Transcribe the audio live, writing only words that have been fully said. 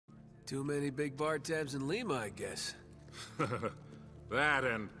Too many big bar tabs in Lima, I guess. That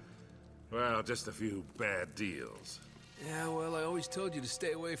and, well, just a few bad deals. Yeah, well, I always told you to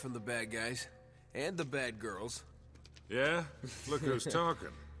stay away from the bad guys. And the bad girls. Yeah? Look who's talking.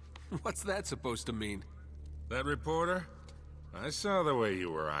 What's that supposed to mean? That reporter? I saw the way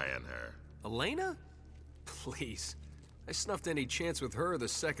you were eyeing her. Elena? Please. I snuffed any chance with her the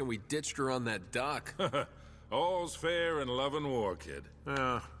second we ditched her on that dock. All's fair in love and war, kid.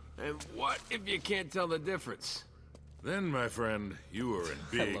 And what if you can't tell the difference? Then, my friend, you are in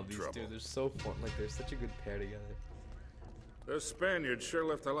big I love these trouble. two. They're so fun. Like, they're such a good pair together. Those Spaniards sure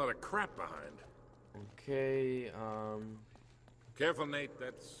left a lot of crap behind. Okay, Careful, Nate.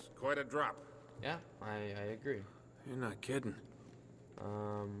 That's quite a drop. yeah, I agree. You're not kidding.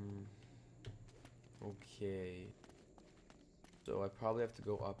 Okay. So I probably have to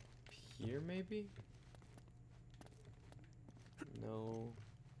go up here, maybe? No.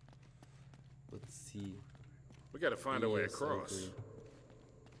 Let's see. We gotta find a way Yes, I across. agree.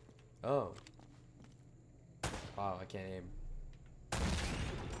 Oh. Wow, I can't aim.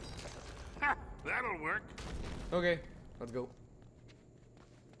 Ha! That'll work. Okay, let's go.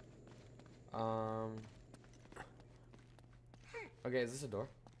 Okay, is this a door?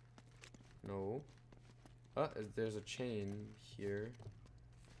 No. There's a chain here.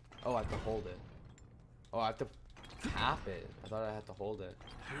 Oh, I have to hold it. Oh, I have to tap it. I thought I had to hold it.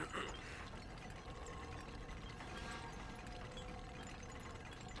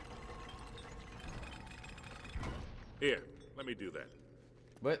 Here, let me do that.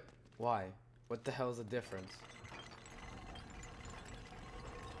 What? Why? What the hell is the difference?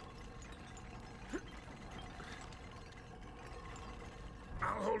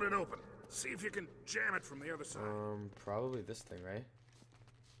 I'll hold it open. See if you can jam it from the other side. Probably this thing, right?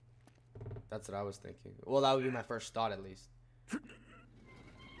 That's what I was thinking. Well, that would be my first thought, at least.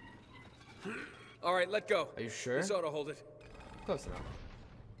 All right, let go. Are you sure? This ought to hold it. Close enough.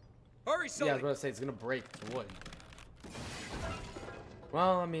 Hurry, Sully! Yeah, I was about to say, it's gonna break the wood.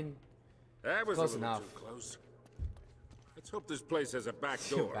 Well, I mean, That was close a little enough. too close. Let's hope this place has a back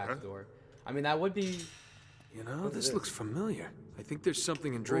door. huh? back door. I mean, that would be... You know, What is this this? looks familiar. I think there's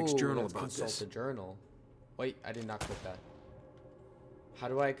something in Drake's Ooh, journal let's about consult this. the journal. Wait, I did not click that. How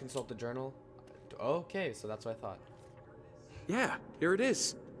do I consult the journal? Okay, so that's what I thought. Yeah, here it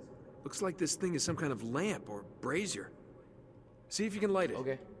is. Looks like this thing is some kind of lamp or brazier. See if you can light it.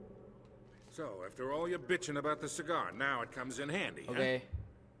 Okay, So, after all your bitching about the cigar, now it comes in handy, huh? okay.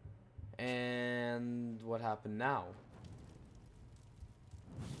 And what happened now?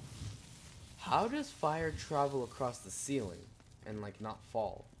 How does fire travel across the ceiling and, like, not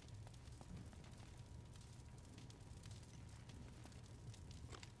fall?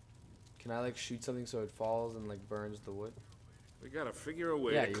 Can I, like, shoot something so it falls and, like, burns the wood? We gotta figure a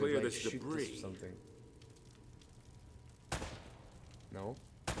way Yeah, to you clear would, like, this shoot debris. this or something. No?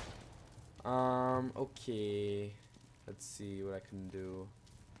 Okay. Let's see what I can do.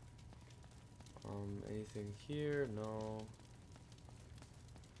 Anything here? No.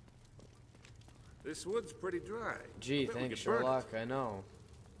 This wood's pretty dry. Gee, I bet we thanks, could burn it. Sherlock. I know.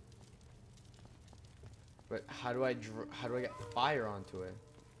 But how do I get fire onto it?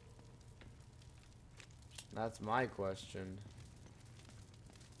 That's my question.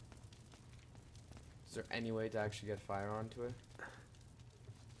 Is there any way to actually get fire onto it?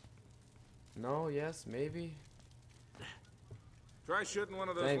 No, yes, maybe. Try shooting one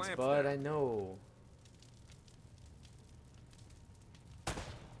of those Thanks, lamps bud. down. I know.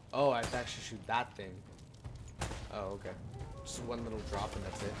 Oh, I have to actually shoot that thing. Oh, okay. Just one little drop and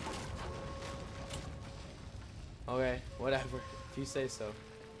that's it. Okay, whatever. If you say so.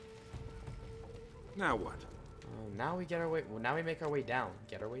 Now what? Now we get our way. Well, now we make our way down.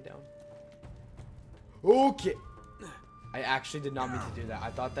 Get our way down. Okay. I actually did not mean to do that. I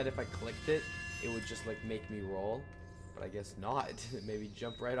thought that if I clicked it, it would just like make me roll, but I guess not. It made me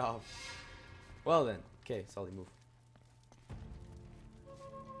jump right off. Well then, okay, Sully, move.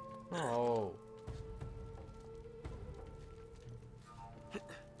 Oh.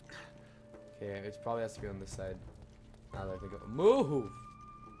 Okay, it probably has to be on this side. Now that I think of move.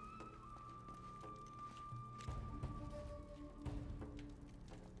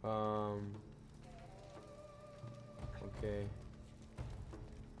 Okay.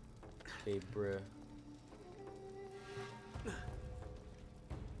 Okay, bruh.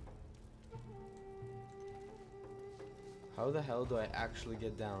 How the hell do I actually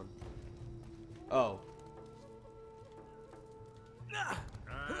get down? Oh.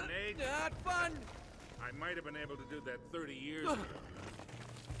 Nate, Not fun! I might have been able to do that 30 years ago.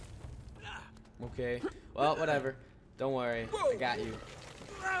 Okay. Well, whatever. Don't worry. I got you.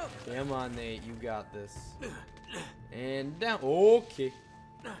 Come on, Nate. You got this. And down. Okay.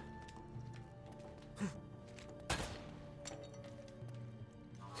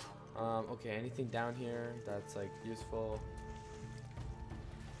 Okay, anything down here that's like useful?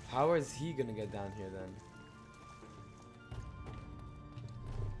 How is he gonna get down here then?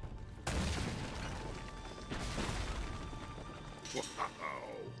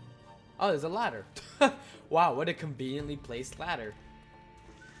 Oh, there's a ladder. Wow, what a conveniently placed ladder.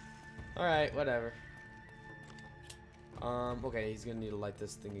 Alright, whatever. Okay, he's gonna need to light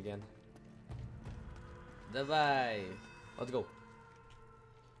this thing again. Давай. Let's go.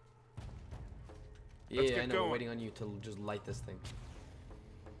 Yeah, I know, we're waiting on you to just light this thing.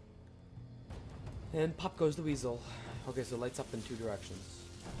 And pop goes the weasel. Okay, so lights up in two directions.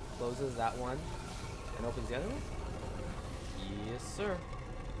 Closes that one and opens the other one? Yes, sir.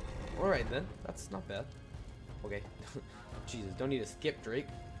 Alright then, that's not bad. Okay. Jesus, don't need to skip Drake.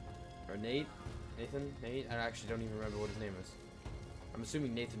 Or Nate. Nathan? Nate? I actually don't even remember what his name is. I'm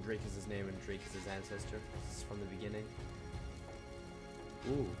assuming Nathan Drake is his name and Drake is his ancestor. This is from the beginning.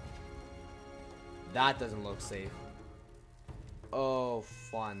 Ooh. That doesn't look safe. Oh,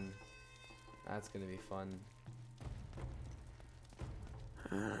 fun. That's gonna be fun.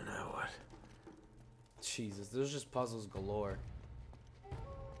 I don't know what. Jesus, there's just puzzles galore.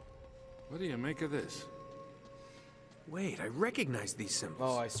 What do you make of this? Wait, I recognize these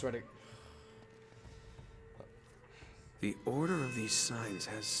symbols. Oh, I swear to... The order of these signs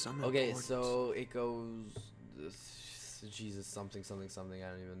has some Okay, importance. so it goes... Jesus, something, something, something. I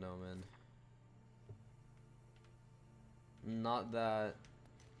don't even know, man. Not that.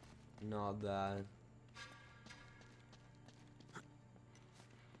 Not that.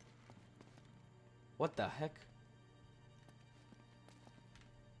 What the heck?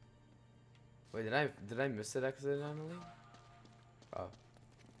 Wait, did I miss it accidentally? Oh.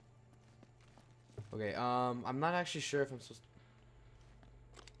 Okay, I'm not actually sure if I'm supposed to...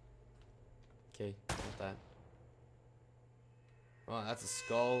 Okay, not that. Oh, that's a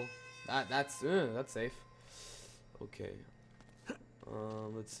skull. That's safe. Okay.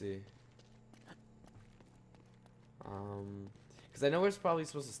 Let's see. Because I know we're probably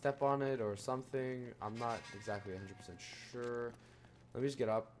supposed to step on it or something. I'm not exactly 100% sure. Let me just get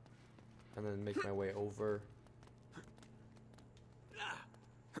up and then make my way over.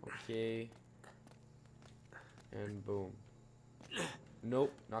 Okay. And boom.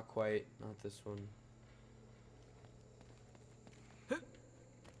 Nope, not quite. Not this one. Is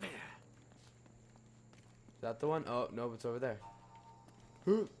that the one? Oh, no, it's over there.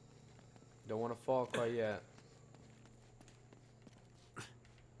 Don't want to fall quite yet.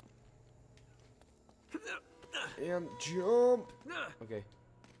 And jump! Okay.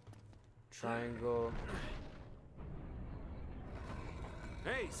 Triangle.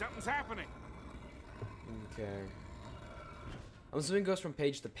 Hey, something's happening. Okay. I'm assuming it goes from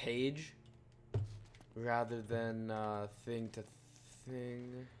page to page rather than thing to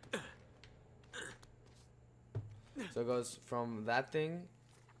thing. So it goes from that thing.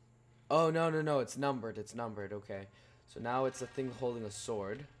 Oh, no, no, no. It's numbered. It's numbered. Okay. So now it's a thing holding a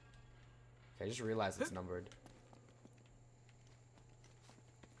sword. Okay, I just realized it's numbered.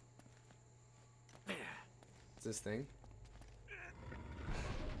 It's this thing.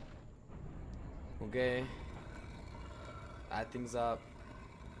 Okay. That thing's up.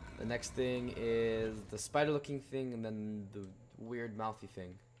 The next thing is the spider-looking thing, and then the weird mouthy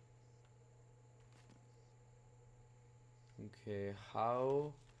thing. Okay,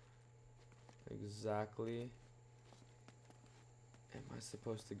 how exactly am I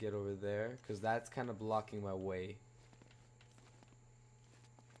supposed to get over there? Because that's kind of blocking my way.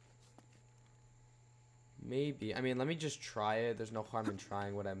 Maybe. I mean, let me just try it. There's no harm in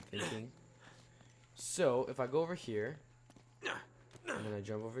trying what I'm thinking. So, if I go over here, and then I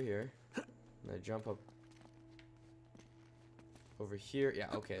jump over here, and I jump up over here.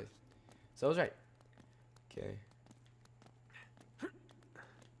 Yeah, okay. So I was right. Okay.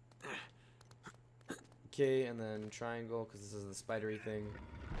 Okay, and then triangle, because this is the spidery thing.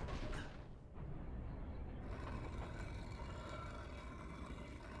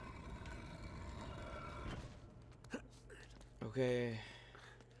 Okay.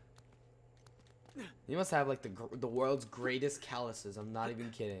 You must have like the world's greatest calluses. I'm not even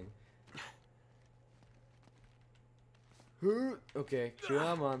kidding. Okay,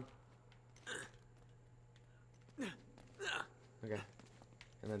 come on. Okay.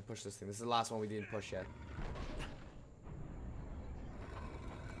 And then push this thing. This is the last one we didn't push yet.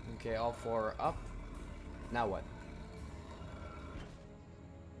 Okay, all four are up. Now what?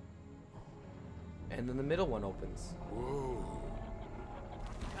 And then the middle one opens. Whoa.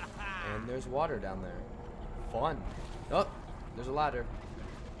 And there's water down there. Fun. Oh, there's a ladder.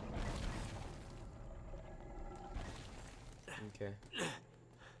 Okay.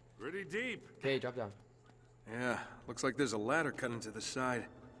 Pretty deep. Okay, drop down. Yeah, looks like there's a ladder cut into the side.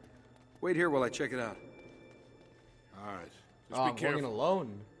 Wait here while I check it out. All right. Oh, Just I'm be going in careful.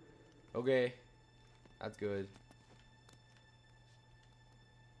 alone. Okay. That's good.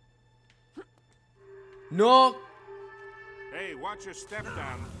 No! Hey, watch your step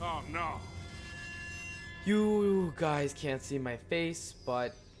down. Oh, no. You guys can't see my face,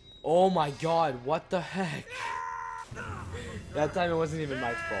 but... Oh my god, what the heck? That time it wasn't even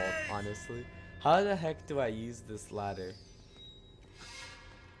my fault, honestly. How the heck do I use this ladder?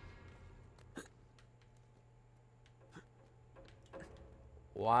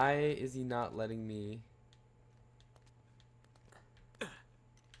 Why is he not letting me?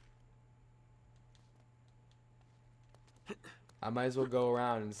 I might as well go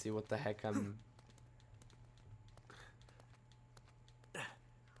around and see what the heck I'm...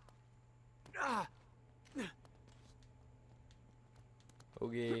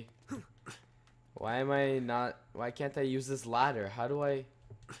 Okay. Why am I not... Why can't I use this ladder? How do I...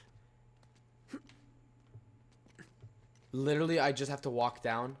 Literally, I just have to walk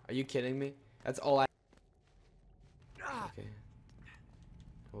down. Are you kidding me? That's all I... Okay.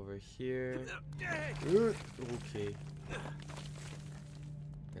 Over here. Okay.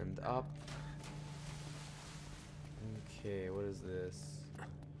 And up. Okay, what is this?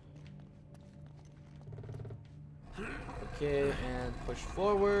 Okay, and push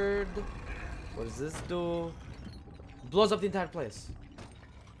forward. What does this do? Blows up the entire place.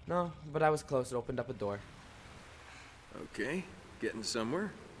 No, but I was close. It opened up a door. Okay, getting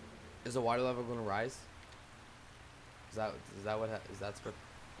somewhere. Is the water level going to rise? Is that what that's what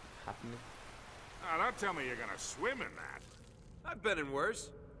happening? Now, don't tell me you're gonna swim in that. I've been in worse.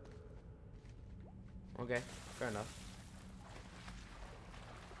 Okay, fair enough.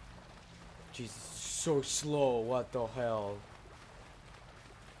 Jesus, so slow. What the hell?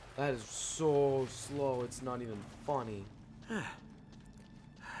 That is so slow. It's not even funny. I'm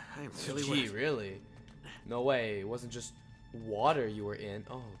really Gee, wet. really? No way. It wasn't just water you were in.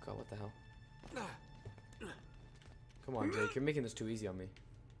 Oh god, what the hell? Come on, Jake. You're making this too easy on me.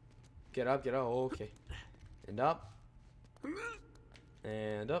 Get up, get up. Oh, okay. And up.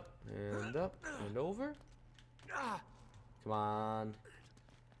 And up. And up. And over. Come on.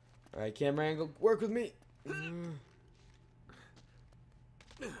 Alright, camera angle. Work with me.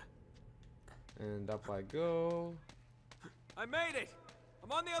 And up I go. I made it.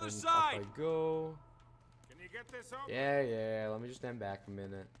 I'm on the other And side. up I go. Can you get this open? Yeah. Let me just stand back a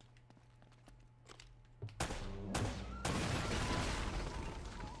minute.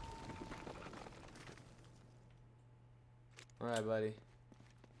 Alright, buddy.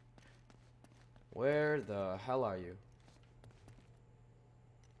 Where the hell are you?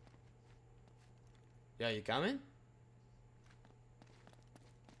 Yeah, you coming?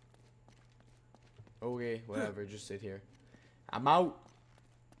 Okay, whatever. Just sit here. I'm out.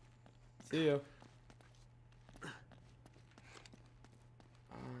 See ya.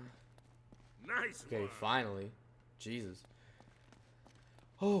 Nice. Okay, one. finally. Jesus.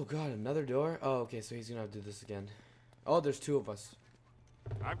 Oh god, another door? Oh, okay, so he's gonna have to do this again. Oh, there's two of us.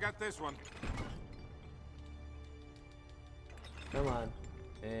 I've got this one. Come on.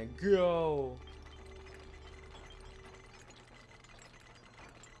 And go!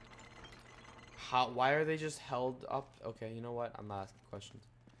 Why are they just held up? Okay, you know what? I'm not asking questions.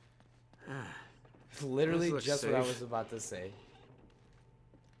 Literally This looks just what I safe. was about to say.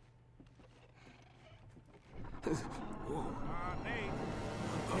 Nate,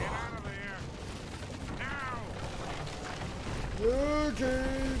 get out of there. Now. Okay,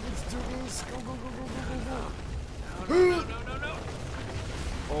 let's do this. Go, go, go, go, go, go, go. No.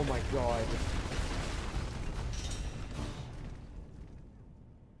 Oh my god.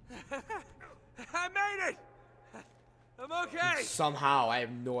 I made it. I'm okay. Somehow, I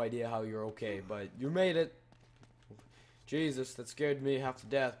have no idea how you're okay, but you made it. Jesus, that scared me half to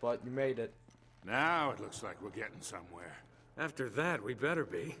death, but you made it. Now it looks like we're getting somewhere. After that, we better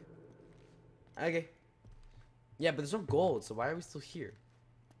be. Okay. Yeah, but there's no gold, so why are we still here?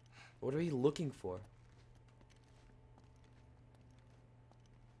 What are we looking for?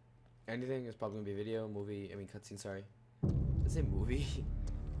 Anything is probably gonna be video, movie, cutscene, sorry. Let's say movie.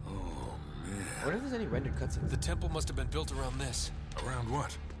 Oh, man. I wonder if there's any rendered cutscenes. The temple must have been built around this. Around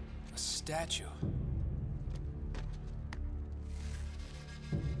what? A statue.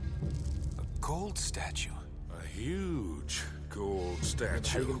 A gold statue. A huge gold How are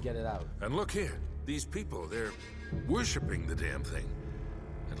statue. you gonna get it out? And look here. These people, they're worshipping the damn thing.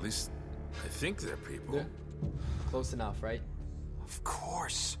 At least I think they're people. Yeah. Close enough, right? Of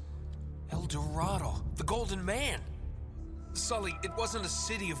course. El Dorado, the Golden Man. Sully, it wasn't a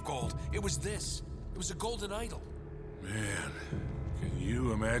city of gold. It was this. It was a golden idol. Man, can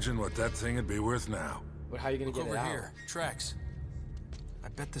you imagine what that thing would be worth now? But how are you gonna Look get it over out? here. Tracks. I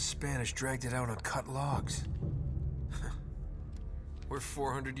bet the Spanish dragged it out on cut logs. We're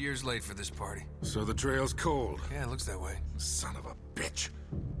 400 years late for this party. So the trail's cold. Yeah, it looks that way. Son of a bitch.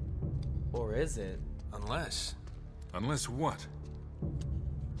 Or is it? Unless Unless what?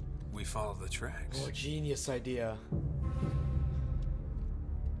 we follow the tracks. Oh, genius idea.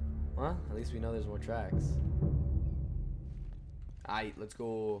 Well, at least we know there's more tracks. Alright, let's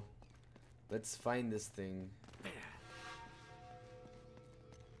go. Let's find this thing.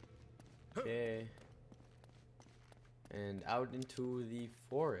 Okay. And out into the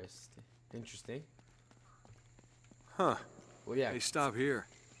forest. Interesting. Huh. Well, yeah. They stop here.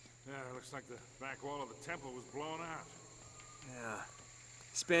 Yeah, it looks like the back wall of the temple was blown out. Yeah.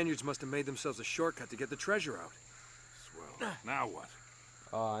 Spaniards must have made themselves a shortcut to get the treasure out. Swell. Now what?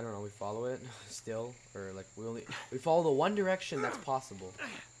 I don't know. We follow it still, or like we follow the one direction that's possible.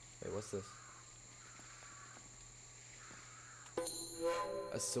 Wait, what's this?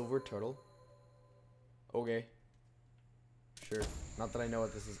 A silver turtle. Okay. Sure. Not that I know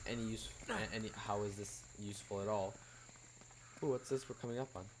what this is any use. How is this useful at all? Ooh, what's this we're coming up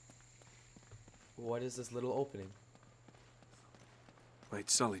on? What is this little opening? Wait,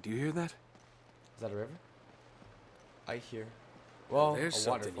 Sully, do you hear that? Is that a river? I hear. Well, There's a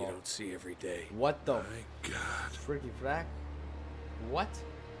something waterfall. you don't see every day. What the My God. freaky frack? What?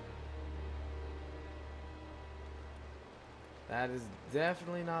 That is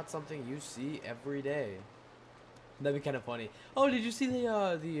definitely not something you see every day. That'd be kind of funny. Oh, did you see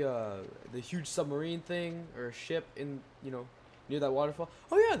the huge submarine thing or ship in near that waterfall?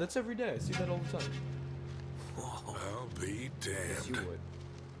 Oh yeah, that's every day. I see that all the time. I'll be Yes, you damned. would.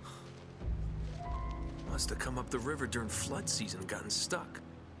 Must have come up the river during flood season and gotten stuck.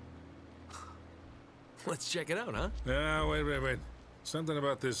 Let's check it out, huh? Wait. Something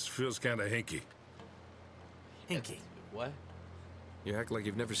about this feels kind of hinky. Hinky. What? You act like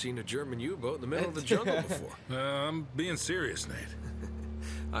you've never seen a German U-boat in the middle of the jungle before. I'm being serious, Nate.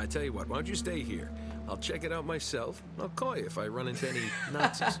 I tell you what, why don't you stay here? I'll check it out myself. I'll call you if I run into any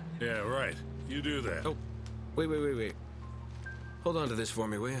Nazis. Yeah, right. You do that. Oh, wait. Hold on to this for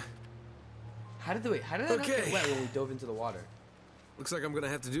me, will you? How did that not Okay. get wet when we dove into the water? Looks like I'm gonna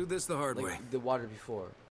have to do this the hard way. Like the water before.